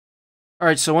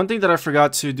Alright, so one thing that I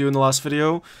forgot to do in the last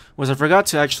video was I forgot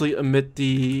to actually emit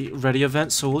the ready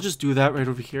event, so we'll just do that right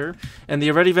over here. And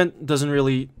the ready event doesn't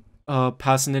really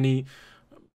pass in any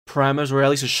parameters, or at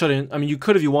least it shouldn't. I mean, you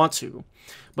could if you want to,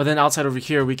 but then outside over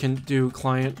here we can do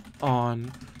client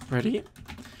on ready,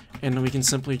 and we can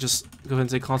simply just go ahead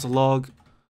and say console log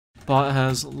bot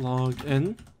has logged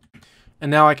in,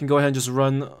 and now I can go ahead and just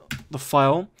run the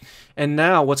file. And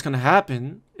now what's going to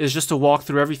happen is, just to walk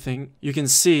through everything, you can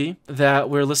see that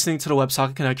we're listening to the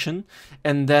WebSocket connection,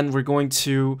 and then we're going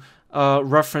to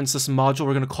reference this module.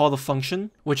 We're going to call the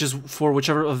function, which is for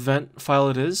whichever event file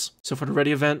it is. So for the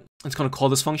ready event, it's going to call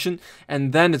this function,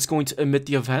 and then it's going to emit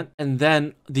the event, and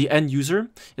then the end user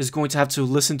is going to have to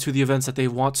listen to the events that they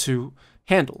want to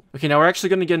handle. Okay, now we're actually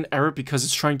going to get an error because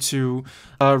it's trying to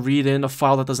read in a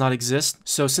file that does not exist.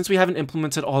 So since we haven't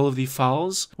implemented all of the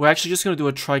files, we're actually just going to do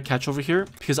a try catch over here,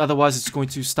 because otherwise it's going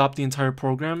to stop the entire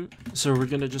program. So we're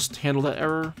going to just handle that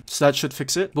error. So that should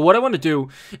fix it. But what I want to do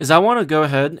is I want to go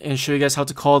ahead and show you guys how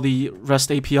to call the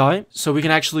REST API so we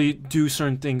can actually do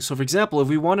certain things. So for example, if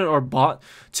we wanted our bot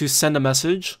to send a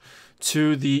message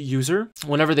to the user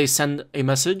whenever they send a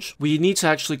message, we need to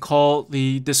actually call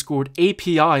the Discord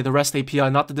API, the REST API,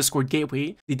 not the Discord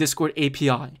gateway, the Discord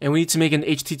API. And we need to make an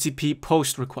HTTP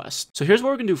post request. So here's what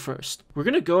we're gonna do first. We're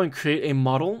gonna go and create a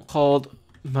model called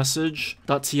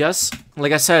message.ts.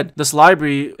 Like I said, this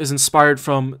library is inspired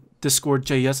from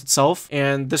Discord.js itself,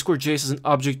 and Discord.js is an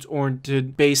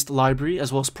object-oriented based library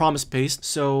as well as promise-based.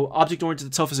 So object-oriented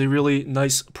itself is a really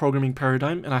nice programming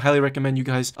paradigm, and I highly recommend you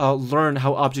guys learn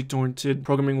how object-oriented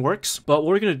programming works. But what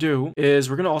we're going to do is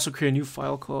we're going to also create a new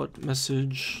file called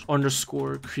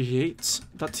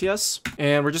message_create.ts,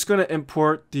 and we're just going to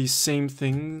import the same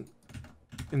thing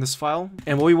in this file.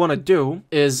 And what we want to do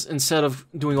is, instead of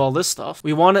doing all this stuff,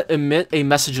 we want to emit a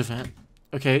message event.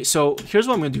 Okay, so here's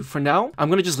what I'm going to do. For now, I'm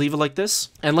going to just leave it like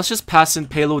this, and let's just pass in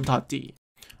payload.d.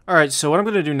 Alright, so what I'm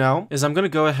going to do now is I'm going to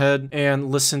go ahead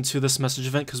and listen to this message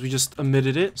event because we just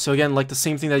omitted it. So again, like the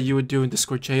same thing that you would do in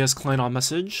Discord.js client on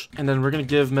message. And then we're going to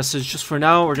give message, just for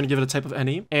now, we're going to give it a type of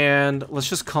any. And let's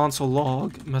just console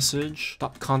log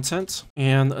message.content.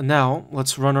 And now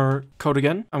let's run our code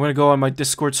again. I'm going to go on my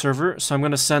Discord server. So I'm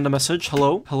going to send a message.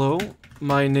 Hello,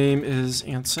 my name is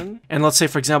Anson. And let's say,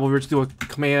 for example, we were to do a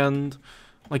command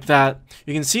like that,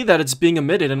 you can see that it's being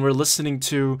emitted and we're listening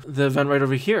to the event right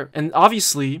over here. And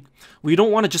obviously, we don't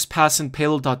want to just pass in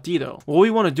payload.d though. What we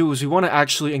want to do is we want to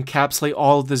actually encapsulate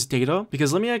all of this data,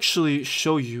 because let me actually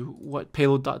show you what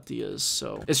payload.d is.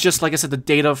 So it's just, like I said, the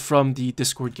data from the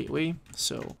Discord gateway.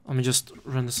 So let me just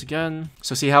run this again.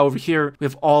 So see how over here we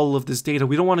have all of this data.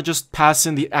 We don't want to just pass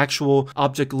in the actual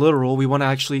object literal. We want to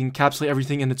actually encapsulate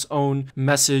everything in its own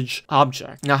message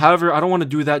object. Now, however, I don't want to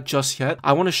do that just yet.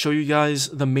 I want to show you guys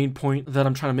the main point that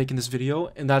I'm trying to make in this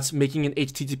video, and that's making an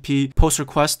HTTP post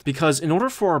request, because in order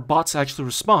for our bots to actually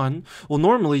respond, well,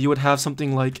 normally you would have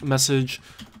something like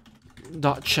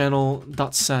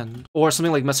message.channel.send or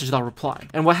something like message.reply.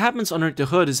 And what happens under the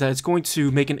hood is that it's going to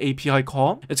make an API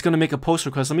call. It's going to make a post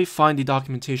request. Let me find the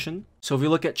documentation. So if you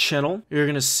look at channel, you're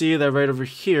going to see that right over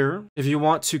here, if you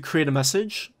want to create a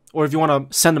message, or if you want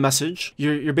to send a message,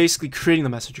 you're basically creating the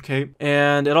message, okay?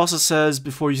 And it also says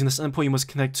before using this endpoint, you must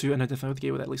connect to and identify with the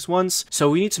gateway at least once. So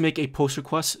we need to make a post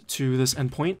request to this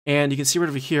endpoint. And you can see right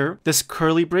over here, this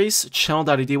curly brace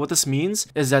channel.id, what this means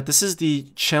is that this is the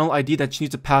channel ID that you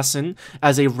need to pass in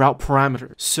as a route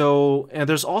parameter. So, and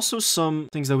there's also some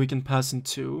things that we can pass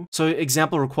into. So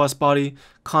example request body,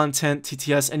 content,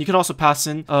 TTS, and you can also pass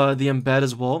in the embed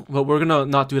as well, but we're gonna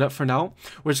not do that for now.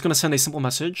 We're just gonna send a simple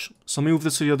message. So let me move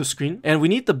this to the other screen, and we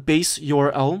need the base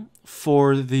URL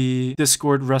for the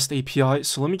Discord REST API.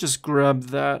 So let me just grab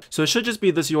that. So it should just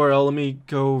be this URL. Let me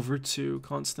go over to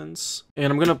Constants,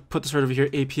 and I'm gonna put this right over here,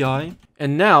 API.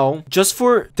 And now, just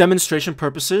for demonstration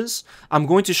purposes, I'm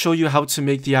going to show you how to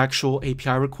make the actual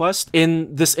API request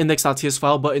in this index.ts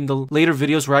file, but in the later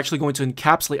videos, we're actually going to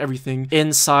encapsulate everything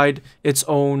inside its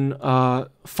own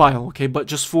file, okay? But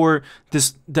just for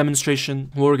this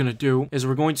demonstration, what we're gonna do is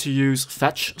we're going to use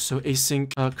fetch, so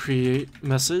async create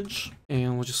message,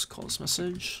 and we'll just call this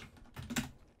message.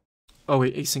 Oh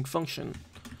wait, async function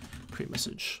create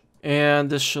message. And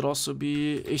this should also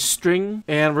be a string,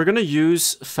 and we're gonna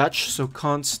use fetch, so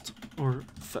const or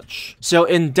fetch. So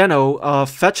in Deno,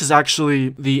 fetch is actually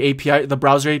the API, the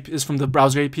browser is from the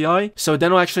browser API. So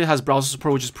Deno actually has browser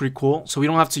support, which is pretty cool. So we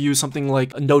don't have to use something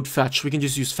like a node fetch. We can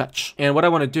just use fetch. And what I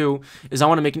want to do is I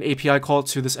want to make an API call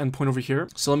to this endpoint over here.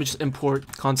 So let me just import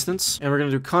constants, and we're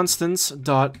gonna do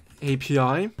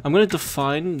constants.API. I'm gonna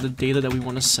define the data that we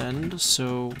want to send.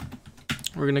 So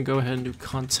we're gonna go ahead and do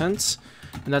content,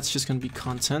 and that's just gonna be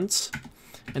content.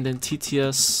 and then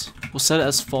TTS, we'll set it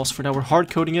as false for now. We're hard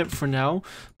coding it for now,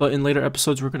 but in later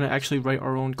episodes, we're going to actually write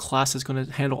our own class that's going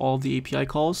to handle all of the API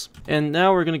calls. And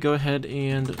now we're going to go ahead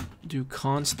and do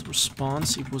const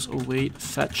response equals await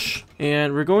fetch.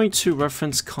 And we're going to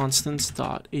reference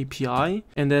constants.api,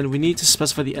 and then we need to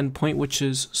specify the endpoint, which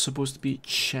is supposed to be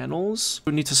channels.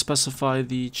 We need to specify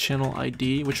the channel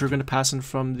ID, which we're going to pass in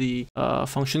from the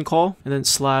function call, and then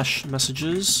slash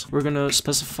messages. We're going to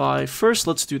specify first,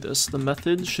 let's do this. The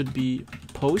method should be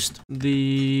post.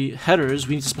 The headers,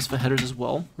 we need to specify headers as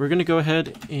well. We're going to go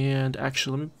ahead and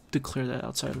actually, let me declare that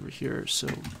outside over here. So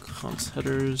const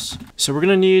headers. So we're going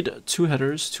to need two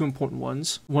headers, two important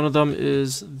ones. One of them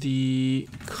is the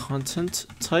content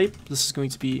type. This is going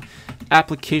to be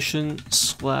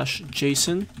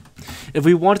application/JSON. If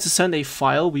we wanted to send a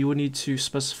file, we would need to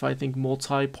specify, I think,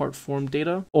 multi-part form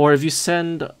data. Or if you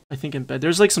send, I think, embed,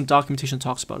 there's like some documentation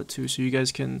talks about it too, so you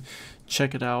guys can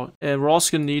check it out. And we're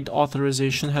also going to need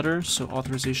authorization header, so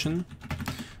authorization,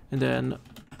 and then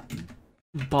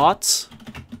bot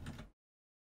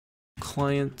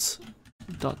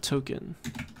client.token.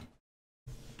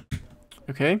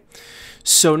 Okay,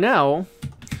 so now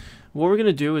what we're going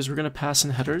to do is we're going to pass in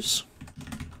headers.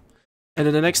 And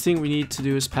then the next thing we need to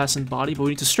do is pass in body, but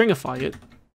we need to stringify it.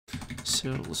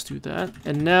 So let's do that.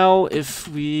 And now if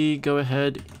we go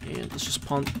ahead and let's just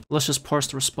parse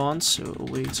the response. So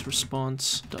awaits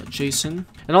response.json.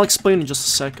 And I'll explain in just a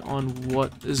sec on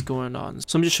what is going on.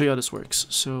 So let me just show you how this works.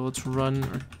 So let's run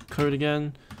our code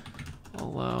again.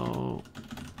 Allow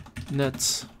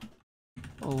net,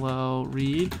 allow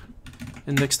read,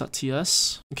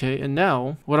 index.ts. Okay, and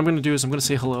now what I'm going to do is I'm going to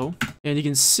say hello, and you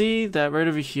can see that right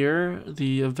over here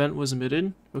the event was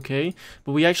emitted. Okay,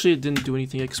 but we actually didn't do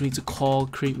anything yet because we need to call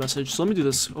create message. So let me do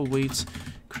this. Await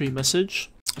create message.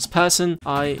 Let's pass in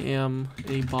I am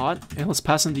a bot, and let's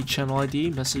pass in the channel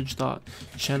ID,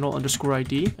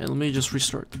 message.channel_ID, and let me just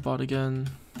restart the bot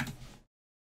again.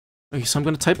 Okay, so I'm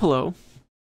going to type hello.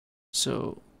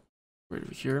 So right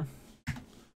over here.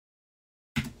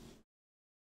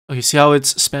 Okay, see how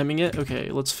it's spamming it?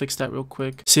 Okay, let's fix that real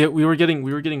quick. See, we were getting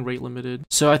rate limited.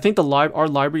 So I think our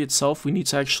library itself, we need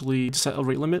to actually set a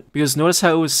rate limit, because notice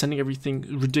how it was sending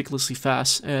everything ridiculously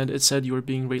fast and it said you were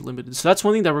being rate limited. So that's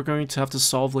one thing that we're going to have to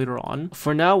solve later on.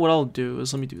 For now, what I'll do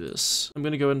is, let me do this. I'm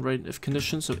going to go and write an if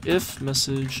condition. So if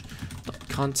message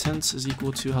contents is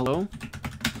equal to hello,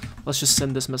 let's just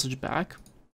send this message back.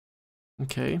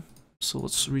 Okay, so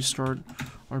let's restart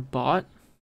our bot.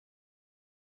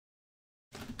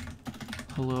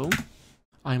 Hello,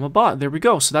 I am a bot. There we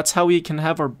go. So that's how we can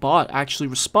have our bot actually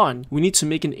respond. We need to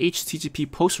make an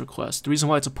HTTP post request. The reason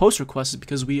why it's a post request is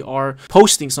because we are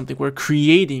posting something. We're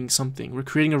creating something. We're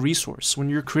creating a resource. When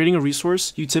you're creating a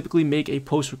resource, you typically make a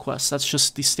post request. That's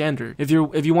just the standard. If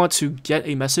you want to get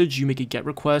a message, you make a get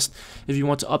request. If you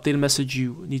want to update a message,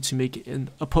 you need to make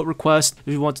a put request.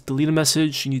 If you want to delete a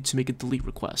message, you need to make a delete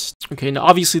request. Okay, now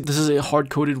obviously this is a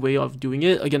hard-coded way of doing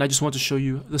it. Again, I just want to show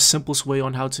you the simplest way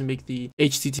on how to make the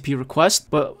HTTP request.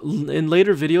 But in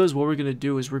later videos, what we're going to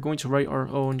do is we're going to write our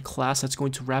own class that's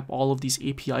going to wrap all of these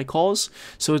API calls.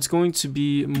 So it's going to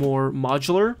be more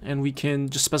modular, and we can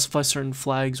just specify certain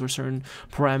flags or certain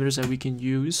parameters that we can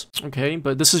use. Okay,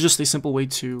 but this is just a simple way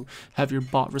to have your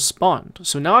bot respond.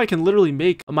 So now I can literally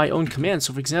make my own command.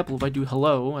 So for example, if I do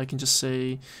hello, I can just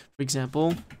say, for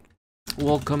example,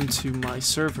 welcome to my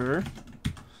server.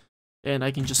 And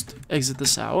I can just exit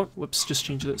this out. Whoops, just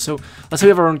change it. So let's say we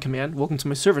have our own command, welcome to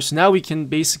my server. So now we can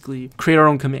basically create our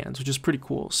own commands, which is pretty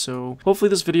cool. So hopefully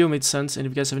this video made sense. And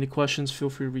if you guys have any questions,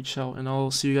 feel free to reach out, and I'll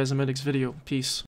see you guys in my next video. Peace.